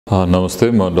नमस्ते,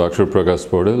 म डाक्टर प्रकाश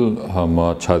पौडेल।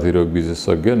 म छाती रोग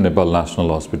विशेषज्ञ नेपाल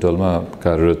नेशनल हस्पिटलमा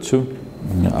कार्यरत छु।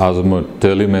 आज म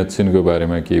टेलिमेडिसिनको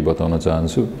बारेमा केही बताउन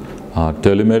चाहन्छु।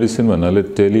 टेलिमेडिसिन भन्नाले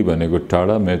टेली भनेको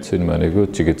टाढा, मेडिसिन भनेको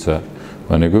चिकित्सा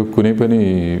भनेको कुनै पनि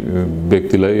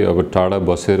व्यक्तिलाई अब टाढा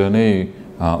बसेर नै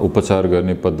उपचार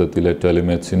गर्ने पद्धतिलाई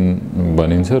टेलिमेडिसिन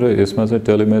भनिन्छ र यसमा चाहिँ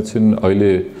टेलिमेडिसिन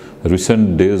अहिले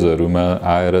रिसेन्ट डेजहरुमा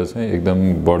आएर चाहिँ एकदम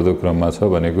बढ्दो क्रममा छ।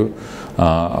 भनेको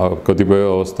कतिपय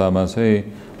अवस्थामा चाहिँ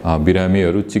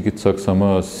बिरामीहरू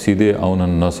चिकित्सकसम्म सिधै आउन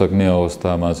नसक्ने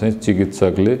अवस्थामा चाहिँ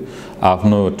चिकित्सकले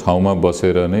आफ्नो ठाउँमा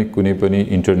बसेर नै कुनै पनि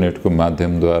इन्टरनेटको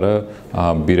माध्यमद्वारा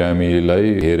बिरामीलाई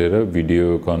हेरेर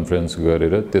भिडियो कन्फरेन्स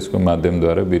गरेर त्यसको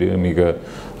माध्यमद्वारा बिरामीका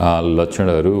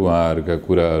लक्षणहरू, उहाँहरूका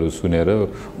कुराहरू सुनेर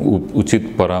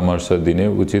उचित परामर्श दिने,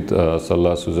 उचित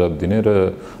सल्लाह सुझाव दिने र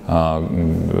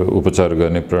उपचार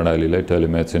गर्ने प्रणालीलाई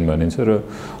टेलिमेडिसिन भनिन्छ। र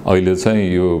अहिले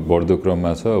चाहिँ यो बढ्दो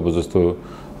क्रममा छ। अब जस्तो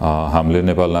हामीले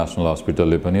नेपाल नेशनल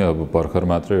हस्पिटलले पनि अब भर्खर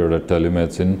मात्र एउटा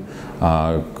टेलिमेडिसिन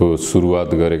को सुरुवात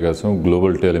गरेका छौँ।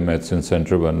 ग्लोबल टेलिमेडिसिन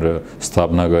सेन्टर भनेर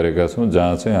स्थापना गरेका छौँ,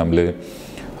 जहाँ चाहिँ हामीले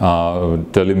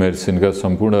टेलिमेडिसिनका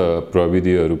सम्पूर्ण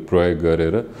प्रविधिहरू प्रयोग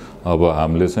गरेर अब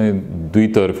हामीले चाहिँ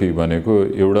दुईतर्फी भनेको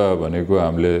एउटा भनेको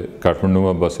हामीले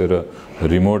काठमाडौँमा बसेर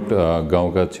रिमोट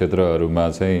गाउँका क्षेत्रहरूमा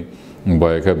चाहिँ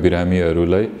भएका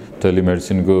बिरामीहरूलाई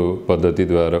टेलिमेडिसिनको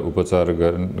पद्धतिद्वारा उपचार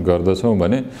गर्दछौँ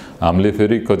भने हामीले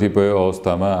फेरि कतिपय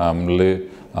अवस्थामा हामीले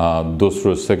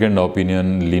दोस्रो सेकेन्ड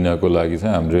ओपिनियन लिनको लागि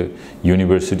चाहिँ हामीले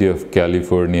युनिभर्सिटी अफ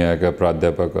क्यालिफोर्नियाका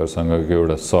प्राध्यापकहरूसँगको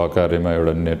एउटा सहकार्यमा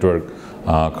एउटा नेटवर्क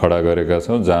खडा गरेका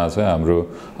छौँ, जहाँ चाहिँ हाम्रो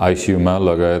आइसियुमा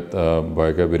लगायत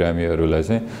भएका बिरामीहरूलाई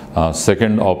चाहिँ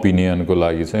सेकेन्ड ओपिनियनको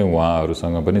लागि चाहिँ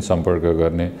उहाँहरूसँग पनि सम्पर्क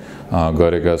गर्ने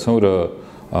गरेका छौँ। र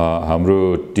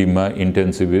हाम्रो टिममा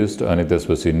इन्टेन्सिभिस्ट अनि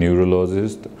त्यसपछि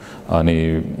न्युरोलोजिस्ट अनि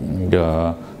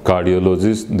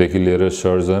कार्डियोलोजिस्टदेखि लिएर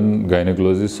सर्जन,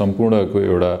 गाइनोकोलोजिस्ट सम्पूर्णको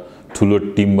एउटा ठुलो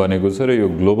टिम बनेको छ। र यो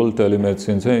ग्लोबल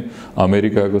टेलिमेडिसिन चाहिँ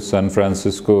अमेरिकाको सान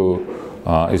फ्रान्सिस्को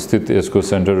स्थित यसको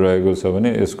सेन्टर रहेको छ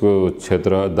भने यसको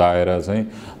क्षेत्र दायरा चाहिँ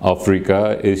अफ्रिका,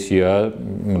 एसिया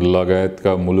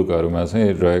लगायतका मुलुकहरूमा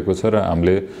चाहिँ रहेको छ। र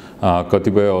हामीले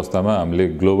कतिपय अवस्थामा हामीले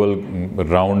ग्लोबल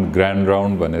ग्रान्ड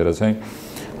राउन्ड भनेर चाहिँ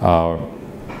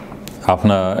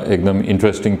आफ्ना एकदम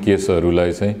इन्ट्रेस्टिङ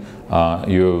केसहरूलाई चाहिँ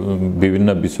यो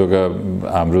विभिन्न विश्वका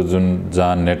हाम्रो जुन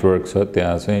जहाँ नेटवर्क छ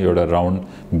त्यहाँ चाहिँ एउटा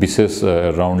विशेष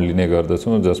राउन्ड लिने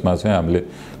गर्दछौँ, जसमा चाहिँ हामीले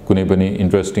कुनै पनि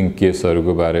इन्ट्रेस्टिङ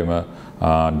केसहरूको बारेमा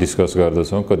डिस्कस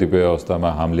गर्दछौँ। कतिपय अवस्थामा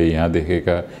हामीले यहाँ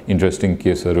देखेका इन्ट्रेस्टिङ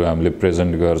केसहरू हामीले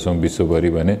प्रेजेन्ट गर्छौँ विश्वभरि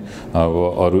भने अब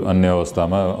अरू अन्य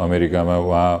अवस्थामा अमेरिकामा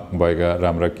वहाँ भएका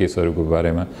राम्रा केसहरूको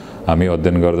बारेमा हामी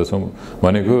अध्ययन गर्दछौँ।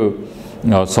 भनेको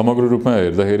समग्र रूपमा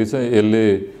हेर्दाखेरि चाहिँ यसले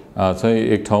चाहिँ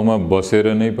एक ठाउँमा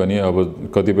बसेर नै पनि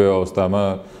अब कतिपय अवस्थामा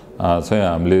चाहिँ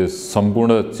हामीले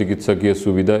सम्पूर्ण चिकित्सकीय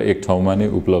सुविधा एक ठाउँमा नै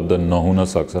उपलब्ध नहुन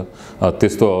सक्छ।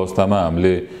 त्यस्तो अवस्थामा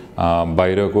हामीले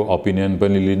बाहिरको ओपिनियन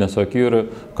पनि लिन सकियो र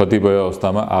कतिपय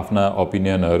अवस्थामा आफ्ना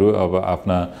ओपिनियनहरू अब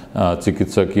आफ्ना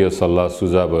चिकित्सकीय सल्लाह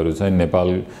सुझावहरू चाहिँ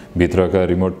नेपालभित्रका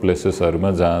रिमोट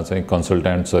प्लेसेसहरूमा जहाँ चाहिँ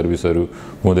कन्सल्ट्यान्ट सर्भिसहरू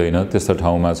हुँदैन त्यस्ता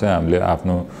ठाउँमा चाहिँ हामीले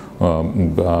आफ्नो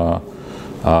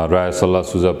राय सल्लाह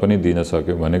सुझाव पनि दिन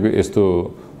सक्यो। भनेको यस्तो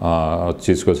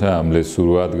चिजको चाहिँ हामीले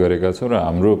सुरुवात गरेका छौँ र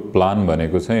हाम्रो प्लान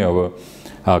भनेको चाहिँ अब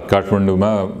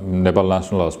काठमाडौँमा नेपाल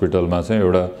नेशनल हस्पिटलमा चाहिँ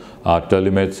एउटा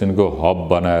टेलिमेडिसिनको हब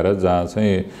बनाएर जहाँ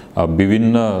चाहिँ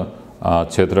विभिन्न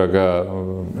क्षेत्रका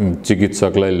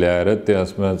चिकित्सकलाई ल्याएर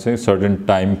त्यसमा चाहिँ सर्टेन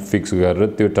टाइम फिक्स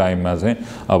गरेर त्यो टाइममा चाहिँ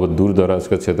अब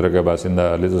दूरदराजका क्षेत्रका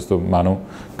बासिन्दाहरूले जस्तो मानौँ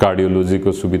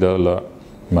कार्डियोलोजीको सुविधा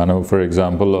मानौँ फर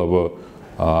इक्जाम्पल अब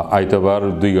आइतबार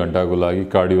 2 घण्टाको लागि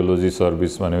कार्डियोलोजी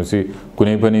सर्भिस भनेपछि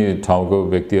कुनै पनि ठाउँको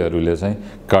व्यक्तिहरूले चाहिँ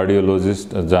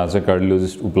कार्डियोलोजिस्ट जहाँ चाहिँ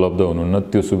कार्डियोलोजिस्ट उपलब्ध हुनुहुन्न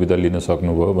त्यो सुविधा लिन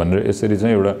सक्नुभयो भनेर यसरी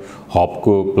चाहिँ एउटा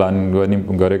हबको प्लान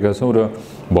पनि गरेका छौँ। र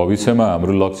भविष्यमा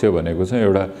हाम्रो लक्ष्य भनेको चाहिँ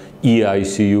एउटा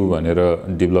इआइसियु भनेर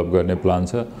डेभलप गर्ने प्लान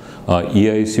छ।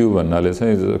 इआइसियु भन्नाले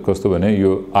चाहिँ कस्तो भने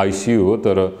यो आइसियु हो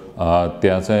तर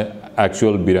त्यहाँ चाहिँ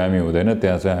एक्चुअल बिरामी हुँदैन,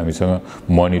 त्यहाँ चाहिँ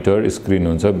हामीसँग मोनिटर स्क्रिन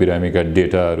हुन्छ, बिरामीका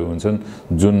डेटाहरू हुन्छन्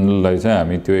जुनलाई चाहिँ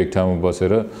हामी त्यो एक ठाउँमा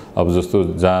बसेर अब जस्तो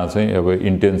जहाँ चाहिँ अब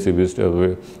इन्टेन्सिभिस्ट अब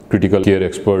क्रिटिकल केयर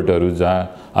एक्सपर्टहरू जहाँ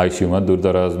आइसियुमा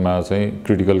दूरदराजमा चाहिँ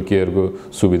क्रिटिकल केयरको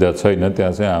सुविधा छैन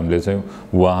त्यहाँ चाहिँ हामीले चाहिँ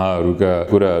उहाँहरूका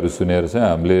कुराहरू सुनेर चाहिँ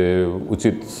हामीले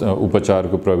उचित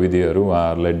उपचारको प्रविधिहरू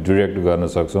उहाँहरूलाई डिरेक्ट गर्न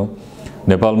सक्छौँ।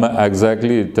 नेपालमा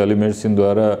एक्ज्याक्टली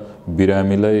टेलिमेडिसिनद्वारा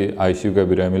बिरामीलाई आइसियुका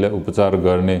बिरामीलाई उपचार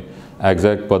गर्ने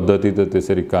एक्ज्याक्ट पद्धति त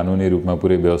त्यसरी कानुनी रूपमा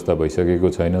पुरै व्यवस्था भइसकेको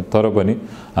छैन। तर पनि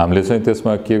हामीले चाहिँ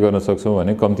त्यसमा के गर्न सक्छौँ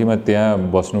भने कम्तीमा त्यहाँ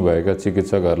बस्नुभएका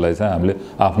चिकित्सकहरूलाई चाहिँ हामीले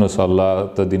आफ्नो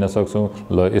सल्लाह त दिन सक्छौँ।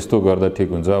 ल यस्तो गर्दा ठिक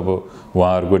हुन्छ, अब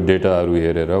उहाँहरूको डेटाहरू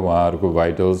हेरेर उहाँहरूको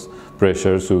भाइटल्स,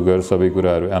 प्रेसर, सुगर सबै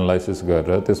कुराहरू एनालाइसिस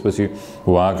गरेर त्यसपछि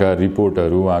उहाँका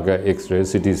रिपोर्टहरू, उहाँका एक्सरे,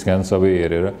 सिटी स्क्यान सबै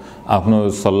हेरेर आफ्नो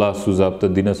सल्लाह सुझाव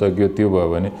त दिन सक्यो। त्यो भयो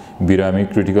भने बिरामी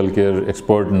क्रिटिकल केयर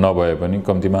एक्सपर्ट नभए पनि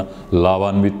कम्तीमा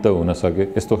लाभान्वित त हुन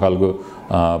सके। यस्तो खालको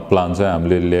प्लान चाहिँ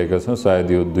हामीले लिएका छौँ।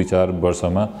 सायद यो 2-4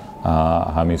 वर्षमा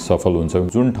हामी सफल हुन्छौँ।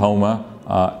 जुन ठाउँमा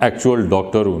एक्चुअल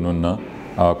डक्टर हुनुहुन्न,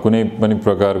 कुनै पनि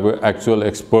प्रकारको एक्चुअल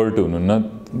एक्सपर्ट हुनुहुन्न,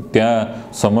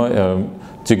 त्यहाँसम्म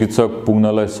चिकित्सक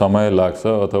पुग्नलाई समय लाग्छ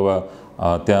अथवा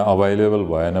त्यहाँ अभाइलेबल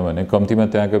भएन भने कम्तीमा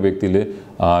त्यहाँका व्यक्तिले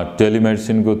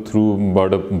टेलिमेडिसिनको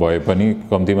थ्रुबाट भए पनि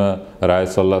कम्तीमा राय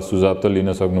सल्लाह सुझाव त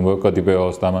लिन सक्नुभयो। कतिपय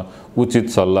अवस्थामा उचित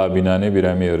सल्लाह बिना नै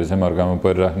बिरामीहरू चाहिँ मर्कामा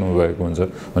परिराख्नु भएको हुन्छ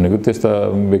भनेको त्यस्ता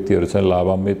व्यक्तिहरू चाहिँ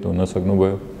लाभान्वित हुन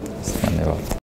सक्नुभयो। धन्यवाद।